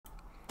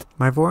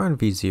My VORON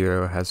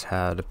V0 has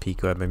had a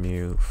PICO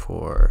MMU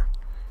for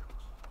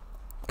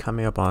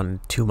coming up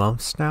on 2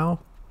 months now,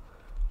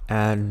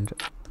 and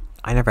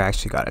I never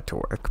actually got it to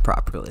work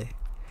properly,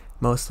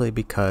 mostly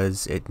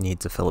because it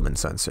needs a filament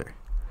sensor.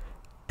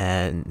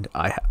 And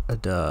I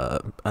had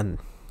a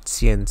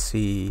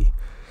CNC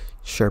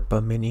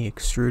Sherpa mini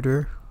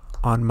extruder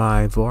on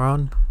my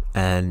VORON,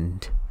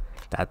 and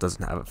that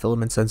doesn't have a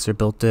filament sensor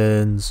built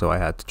in, so I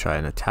had to try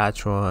and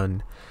attach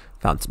one.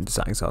 Found some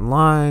designs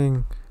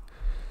online,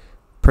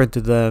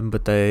 printed them,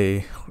 but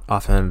they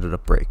often ended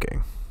up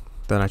breaking.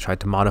 Then I tried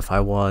to modify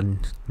one,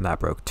 and that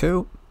broke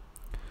too.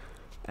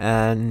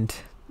 And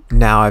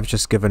now I've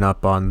just given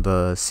up on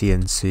the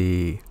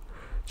CNC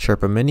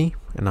Sherpa Mini,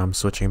 and I'm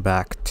switching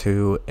back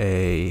to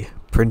a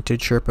printed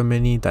Sherpa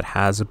Mini that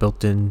has a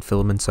built-in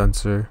filament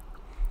sensor.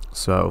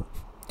 So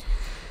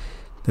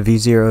the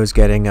V0 is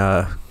getting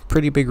a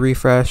pretty big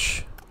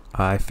refresh.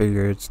 I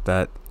figured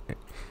that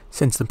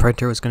since the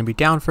printer was going to be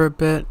down for a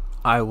bit,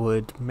 I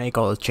would make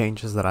all the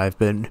changes that I've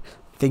been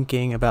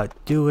thinking about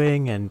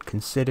doing and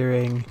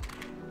considering,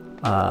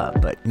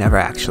 but never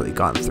actually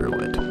gone through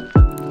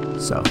it.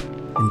 So,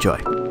 enjoy.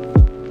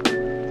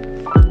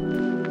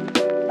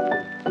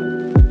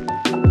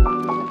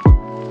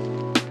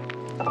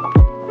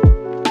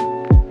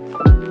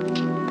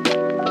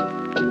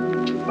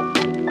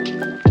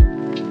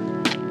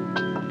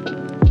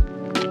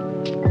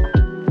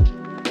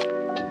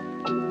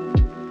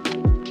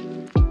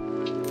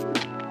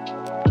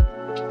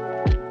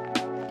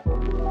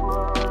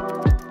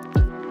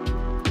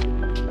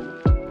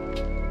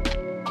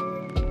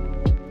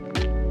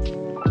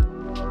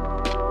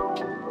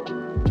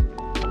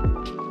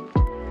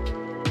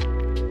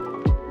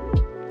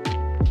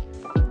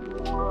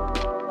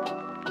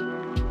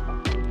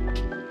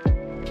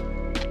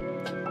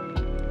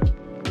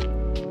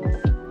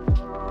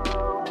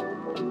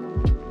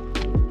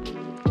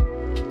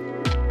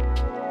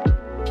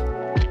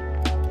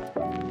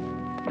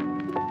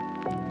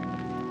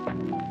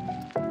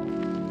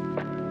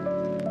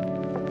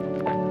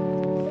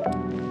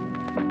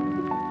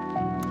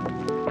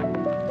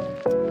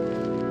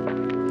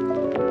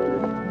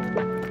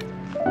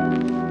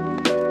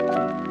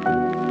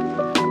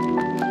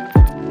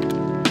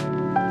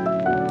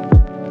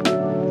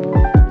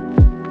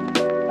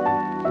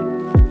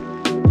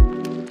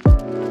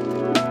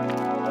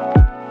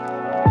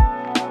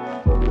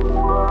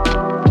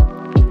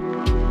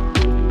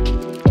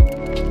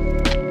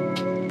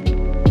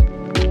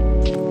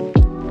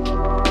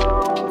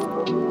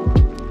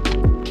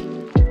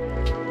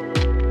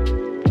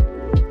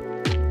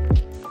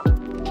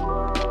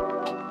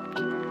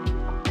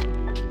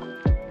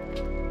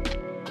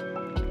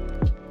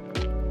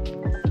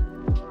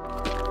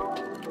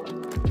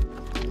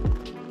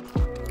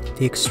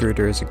 The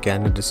extruder is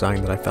again a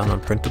design that I found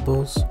on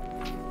printables.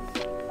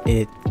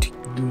 It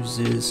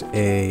uses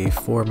a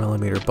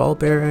 4mm ball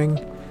bearing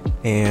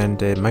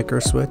and a micro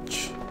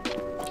switch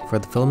for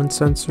the filament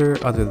sensor.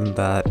 Other than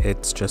that,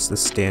 it's just the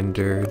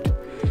standard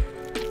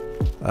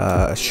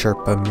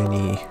Sherpa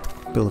mini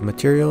bill of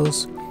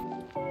materials.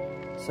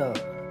 So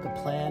the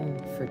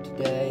plan for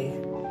today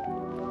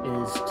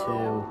is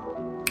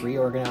to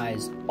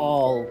reorganize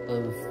all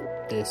of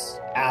this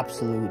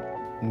absolute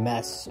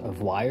mess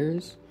of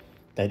wires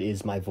that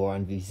is my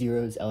VORON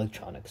V0's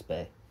electronics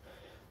bay.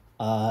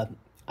 I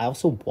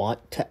also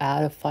want to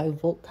add a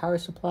 5-volt power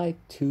supply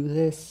to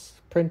this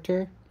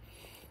printer,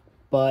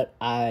 but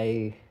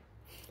I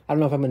don't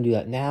know if I'm going to do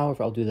that now or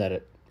if I'll do that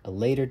at a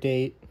later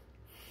date.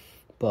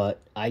 But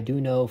I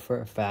do know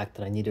for a fact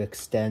that I need to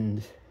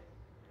extend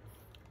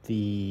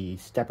the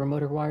stepper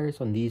motor wires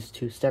on these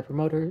 2 stepper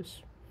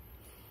motors,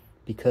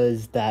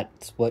 because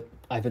that's what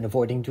I've been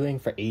avoiding doing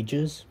for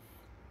ages.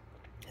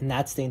 And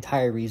that's the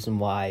entire reason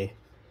why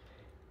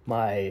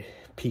my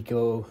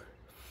PICO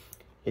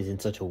is in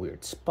such a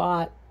weird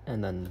spot,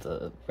 and then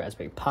the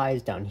Raspberry Pi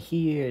is down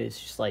here. It's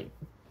just like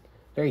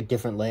very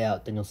different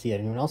layout than you'll see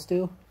anyone else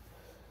do.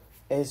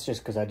 It's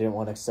just because I didn't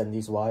want to extend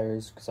these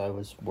wires because I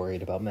was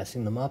worried about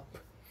messing them up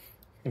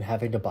and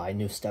having to buy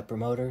new stepper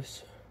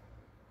motors.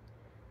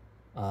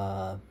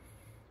 But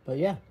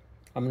yeah,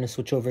 I'm going to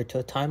switch over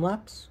to time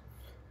lapse,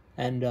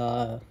 and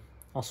I'll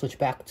switch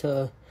back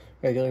to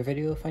regular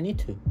video if I need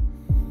to.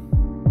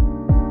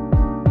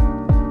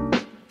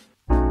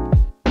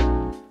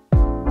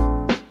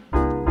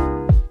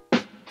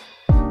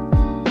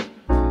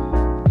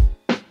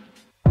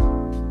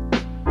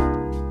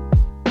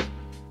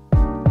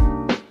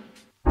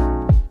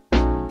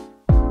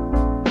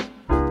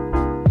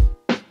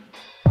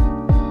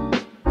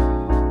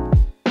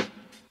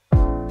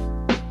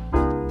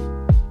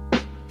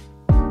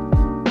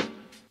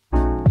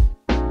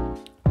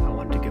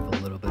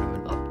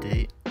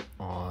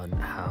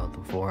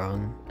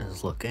 VORON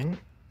is looking.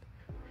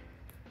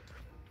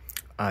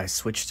 I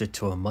switched it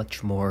to a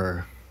much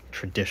more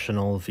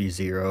traditional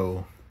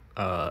V0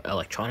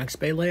 electronics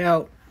bay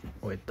layout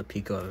with the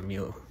PICO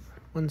MMU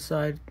one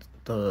side,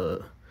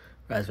 the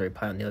Raspberry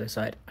Pi on the other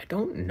side. I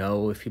don't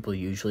know if people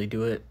usually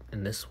do it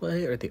in this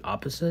way or the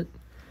opposite,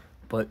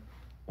 but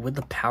with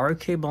the power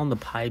cable on the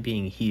Pi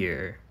being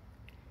here,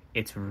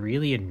 it's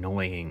really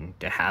annoying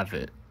to have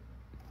it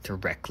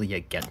directly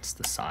against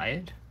the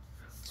side.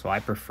 So I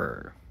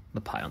prefer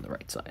the Pi on the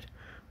right side.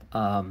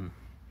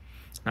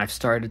 I've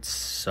started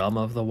some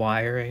of the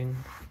wiring,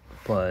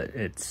 but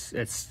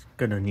it's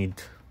gonna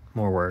need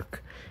more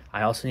work.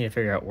 I also need to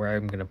figure out where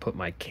I'm gonna put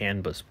my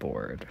canvas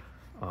board.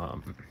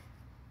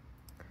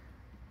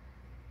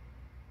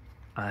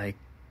 I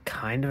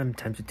kind of am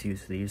tempted to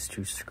use these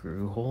 2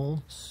 screw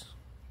holes,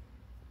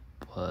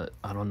 but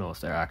I don't know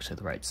if they're actually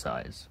the right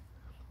size.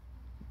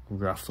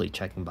 Roughly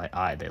checking by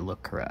eye, they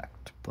look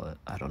correct, but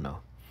I don't know.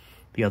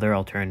 The other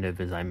alternative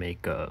is I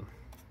make a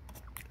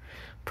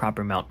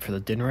proper mount for the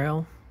DIN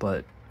rail,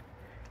 but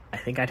I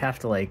think I'd have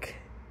to like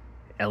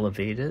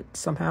elevate it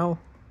somehow.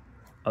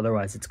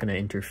 Otherwise it's gonna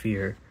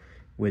interfere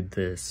with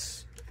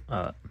this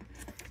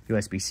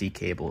USB-C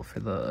cable for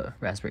the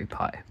Raspberry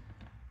Pi.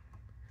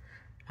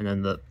 And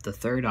then the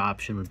third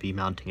option would be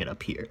mounting it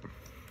up here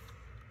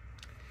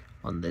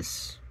on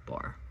this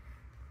bar.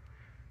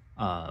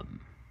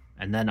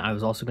 And then I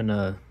was also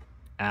gonna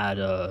add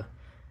a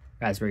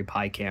Raspberry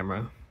Pi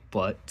camera,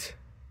 but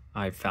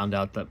I found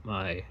out that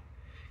my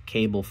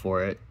cable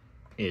for it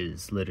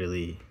is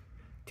literally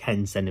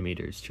 10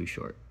 centimeters too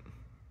short.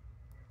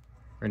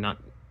 Or not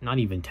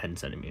even 10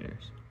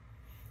 centimeters.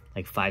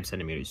 Like 5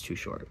 centimeters too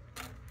short.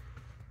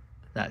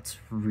 That's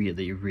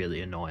really, really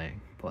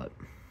annoying, but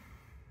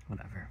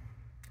whatever.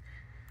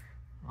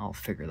 I'll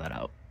figure that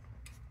out.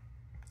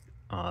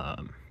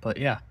 But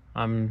yeah,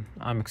 I'm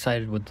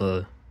excited with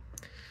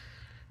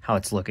how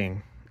it's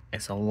looking.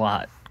 It's a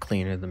lot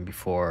cleaner than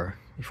before.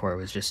 Before it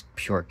was just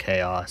pure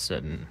chaos,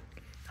 and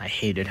I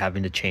hated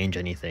having to change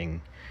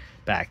anything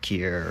back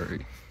here or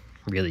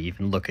really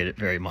even look at it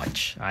very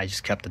much. I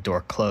just kept the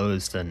door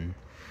closed and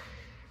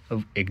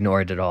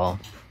ignored it all.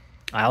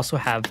 I also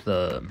have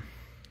the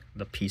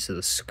piece of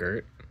the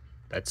skirt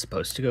that's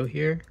supposed to go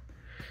here,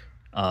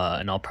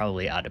 and I'll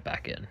probably add it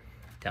back in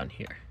down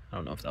here. I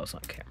don't know if that was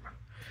on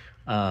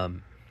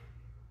camera.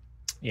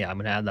 Yeah, I'm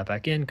gonna add that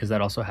back in because that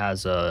also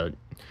has the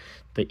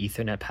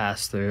Ethernet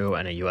pass-through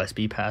and a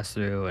USB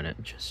pass-through, and it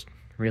just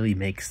really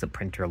makes the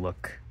printer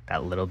look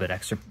that little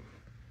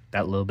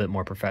bit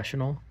more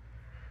professional,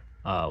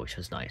 which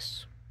is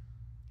nice.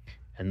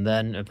 And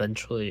then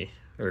eventually,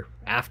 or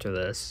after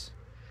this,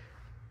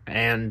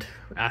 and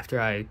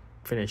after I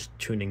finish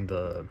tuning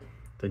the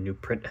new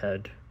print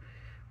head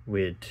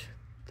with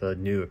the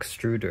new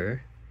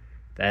extruder,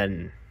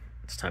 then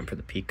it's time for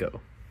the PICO.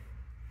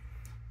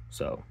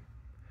 So,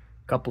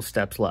 a couple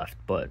steps left,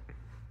 but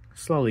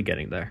slowly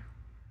getting there.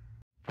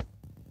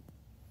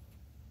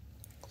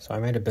 So I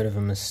made a bit of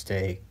a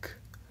mistake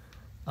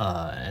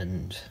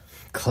and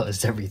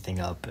closed everything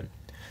up and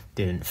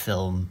didn't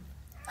film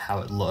how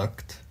it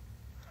looked.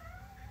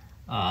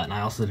 And I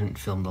also didn't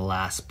film the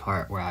last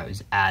part where I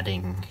was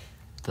adding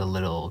the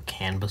little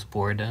canvas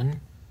board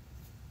in,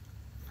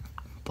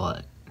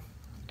 but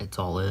it's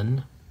all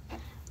in.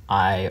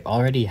 I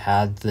already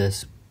had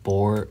this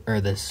board, or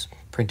this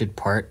printed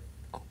part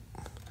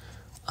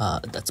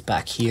that's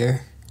back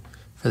here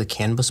for the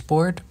canvas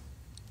board,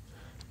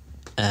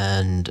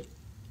 and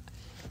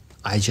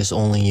I just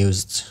only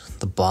used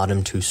the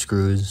bottom 2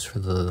 screws for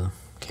the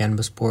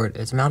canvas board.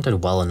 It's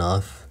mounted well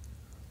enough,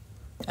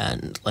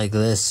 and like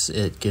this,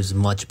 it gives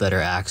much better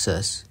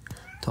access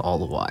to all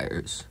the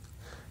wires.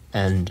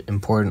 And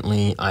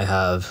importantly, I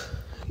have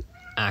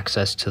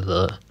access to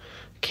the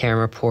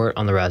camera port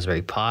on the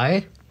Raspberry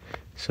Pi,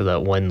 so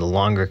that when the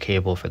longer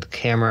cable for the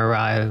camera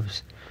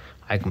arrives,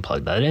 I can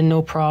plug that in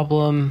no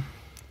problem.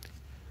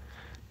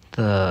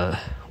 The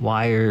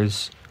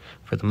wires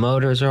for the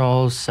motors are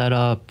all set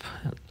up.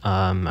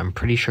 I'm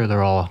pretty sure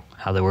they're all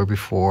how they were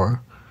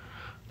before.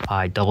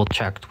 I double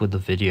checked with the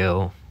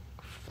video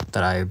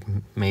that I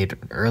made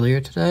earlier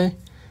today,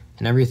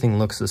 and everything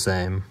looks the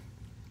same.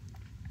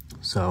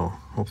 So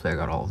hopefully I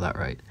got all of that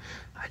right.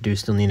 I do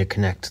still need to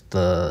connect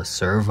the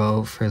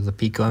servo for the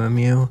PICO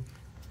MMU,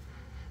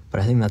 but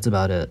I think that's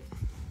about it.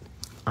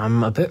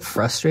 I'm a bit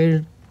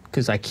frustrated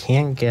because I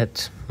can't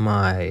get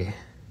my...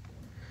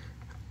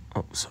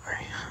 Oh,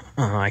 sorry.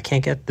 I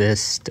can't get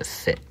this to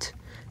fit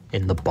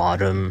in the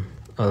bottom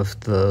of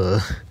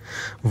the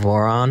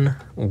VORON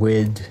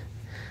with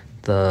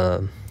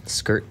the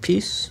skirt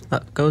piece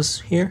that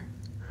goes here.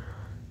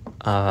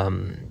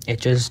 It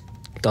just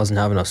doesn't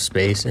have enough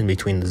space in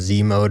between the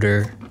Z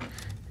motor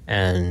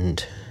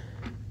and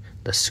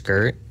the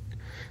skirt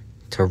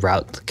to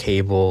route the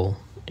cable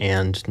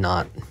and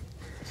not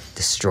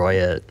destroy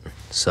it.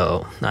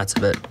 So that's a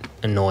bit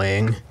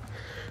annoying.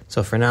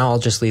 So for now, I'll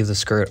just leave the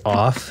skirt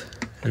off,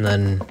 and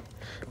then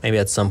maybe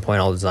at some point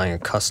I'll design a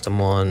custom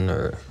one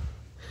or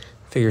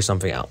figure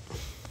something out.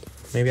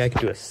 Maybe I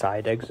could do a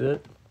side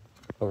exit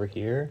over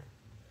here,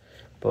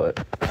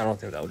 but I don't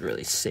think that would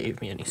really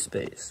save me any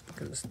space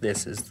because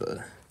this is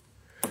the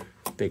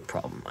big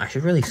problem. I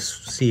should really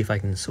see if I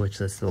can switch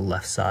this to the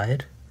left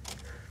side.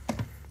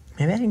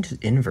 Maybe I can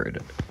just invert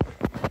it.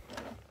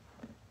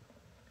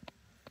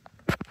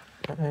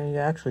 I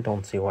actually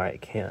don't see why I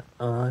can't.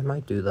 I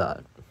might do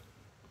that.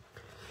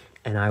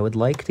 And I would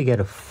like to get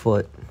a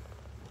foot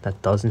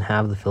that doesn't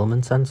have the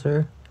filament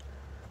sensor,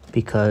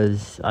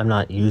 because I'm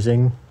not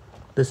using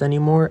this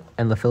anymore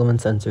and the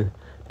filament sensor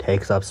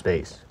takes up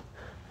space.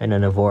 And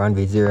in a VORON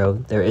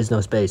V0, there is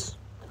no space.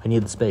 I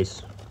need the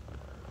space.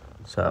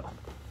 So,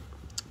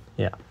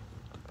 yeah.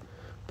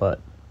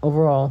 But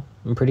overall,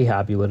 I'm pretty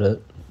happy with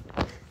it.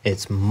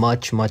 It's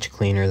much, much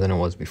cleaner than it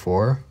was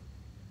before.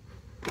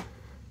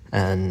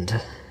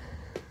 And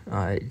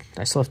I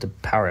still have to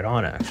power it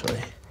on, actually.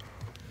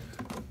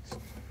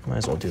 Might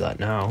as well do that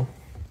now.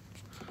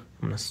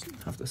 I'm gonna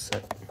have to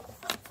set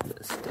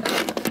this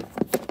down.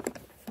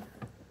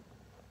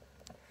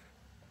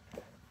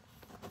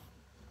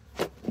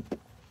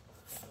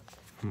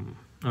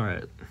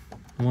 Alright,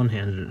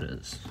 one-handed it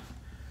is.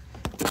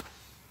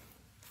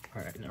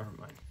 Alright, never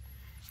mind.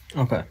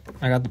 Okay,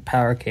 I got the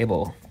power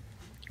cable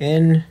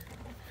in.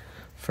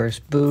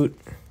 First boot.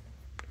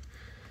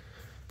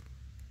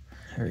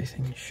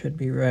 Everything should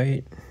be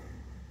right.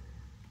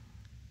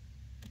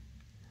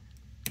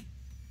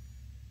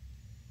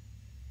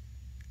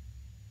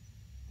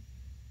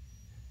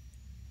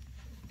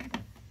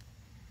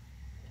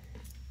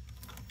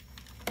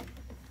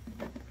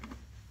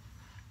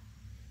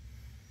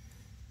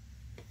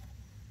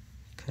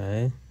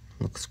 Okay,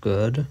 looks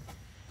good.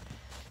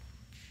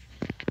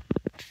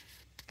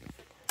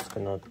 It's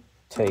gonna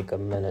take a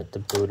minute to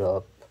boot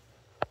up.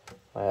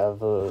 I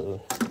have a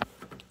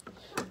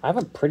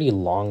pretty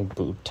long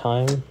boot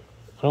time.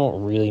 I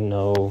don't really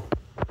know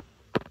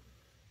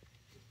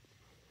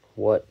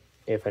what,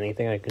 if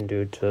anything, I can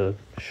do to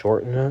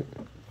shorten it.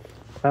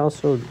 I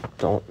also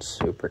don't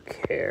super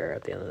care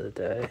at the end of the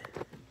day.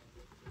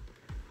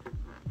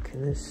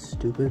 Can this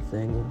stupid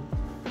thing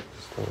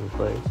stay in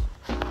place?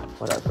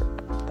 Whatever.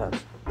 That's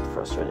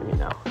frustrating me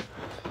now.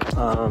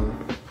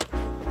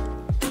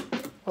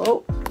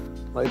 Oh,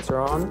 lights are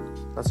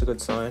on. That's a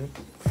good sign.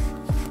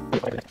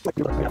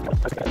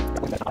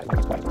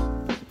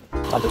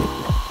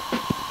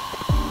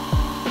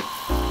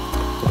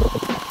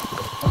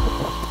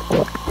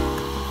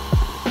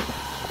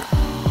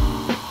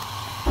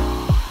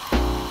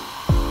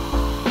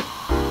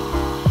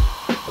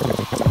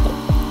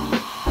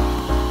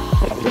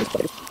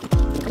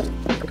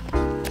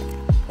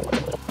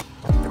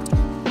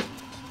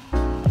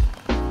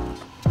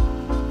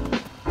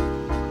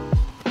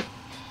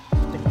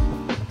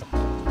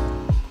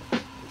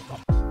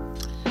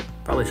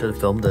 Probably should have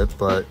filmed it,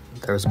 but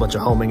there was a bunch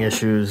of homing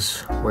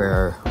issues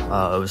where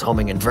it was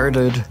homing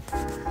inverted,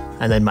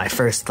 and then my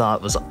first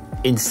thought was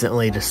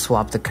instantly to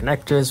swap the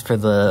connectors for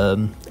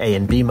the A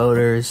and B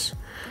motors,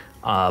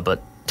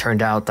 but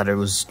turned out that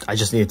I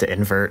just needed to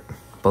invert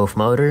both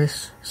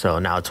motors, so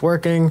now it's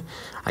working.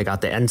 I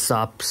got the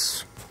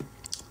endstops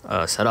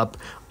set up.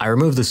 I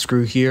removed the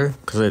screw here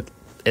because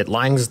it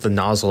lines the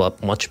nozzle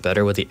up much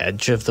better with the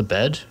edge of the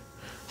bed,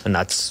 and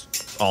that's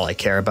all I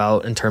care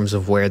about in terms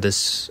of where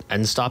this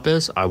end stop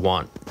is. I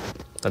want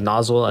the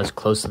nozzle as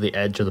close to the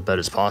edge of the bed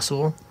as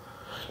possible.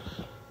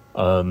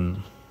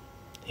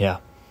 Yeah.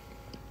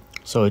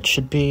 So it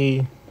should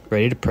be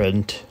ready to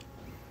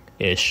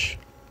print-ish.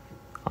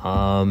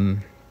 I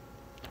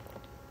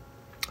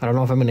don't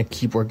know if I'm going to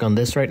keep working on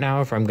this right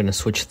now, if I'm going to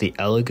switch the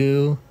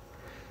Elegoo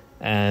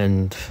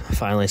and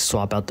finally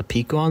swap out the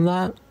PICO on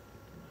that,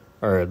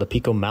 or the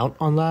PICO mount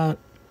on that.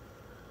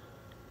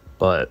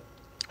 But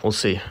we'll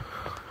see.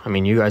 I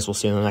mean, you guys will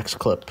see in the next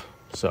clip,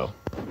 so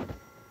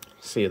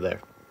see you there.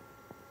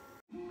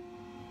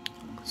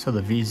 So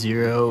the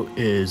V0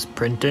 is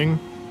printing.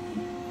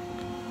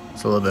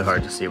 It's a little bit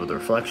hard to see with the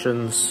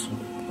reflections.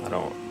 I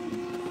don't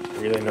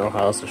really know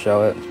how else to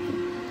show it.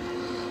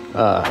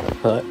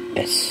 But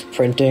it's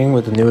printing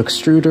with the new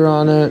extruder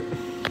on it.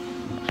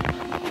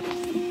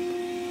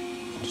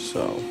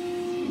 So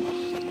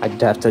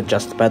I'd have to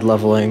adjust the bed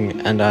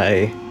leveling, and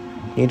I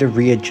need to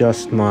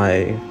readjust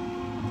my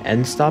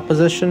end stop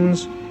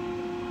positions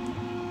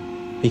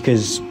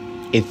because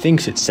it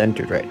thinks it's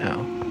centered right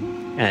now,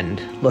 and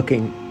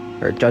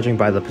judging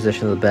by the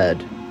position of the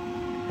bed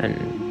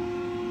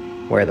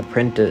and where the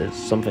print is,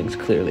 something's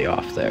clearly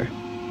off there.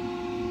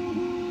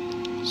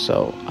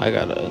 So I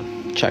gotta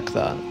check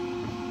that.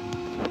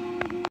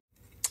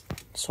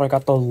 So I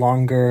got the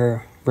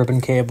longer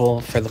ribbon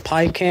cable for the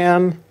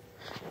PiCam,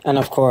 and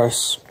of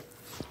course,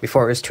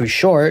 before it was too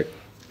short,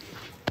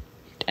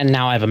 and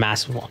now I have a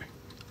massive one.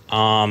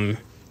 I'll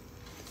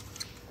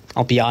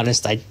be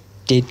honest, I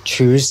did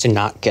choose to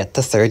not get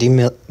the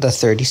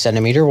 30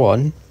 centimeter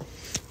one,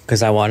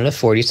 because I wanted a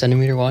 40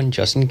 centimeter one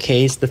just in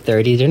case the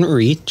 30 didn't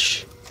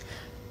reach,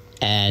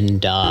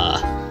 and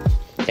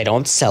they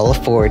don't sell a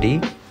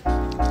 40,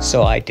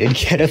 so I did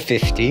get a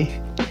 50.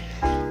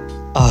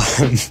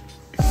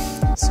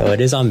 So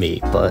it is on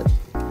me, but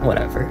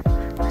whatever.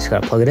 I just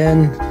gotta plug it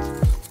in,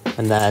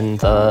 and then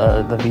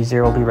the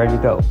V0 will be ready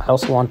to go. I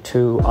also want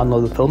to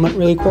unload the filament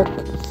really quick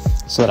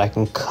so that I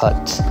can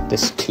cut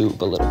this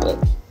tube a little bit.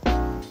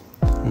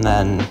 And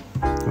then,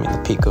 I mean,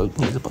 the PICO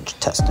needs a bunch of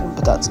testing,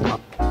 but that's not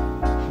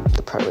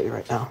the priority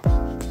right now.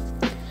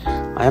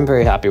 I am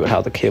very happy with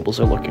how the cables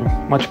are looking.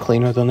 Much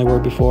cleaner than they were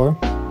before.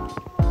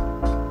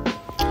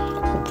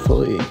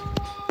 hopefully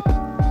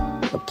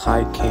the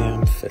Pi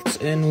cam fits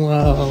in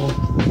well,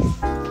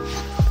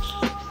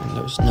 and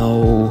there's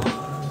no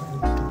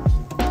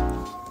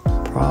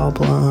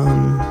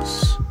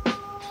problems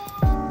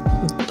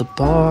with the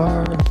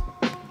bar.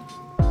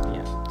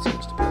 Yeah, it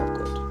seems to be all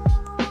good.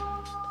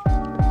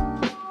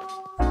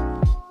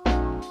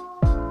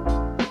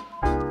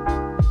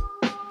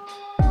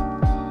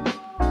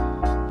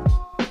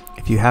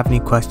 If you have any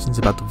questions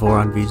about the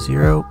VORON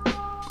V0,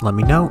 let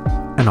me know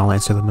and I'll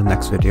answer them in the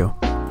next video.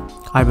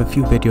 I have a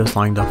few videos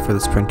lined up for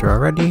this printer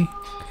already,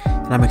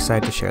 and I'm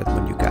excited to share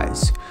them with you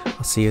guys.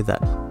 I'll see you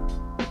then.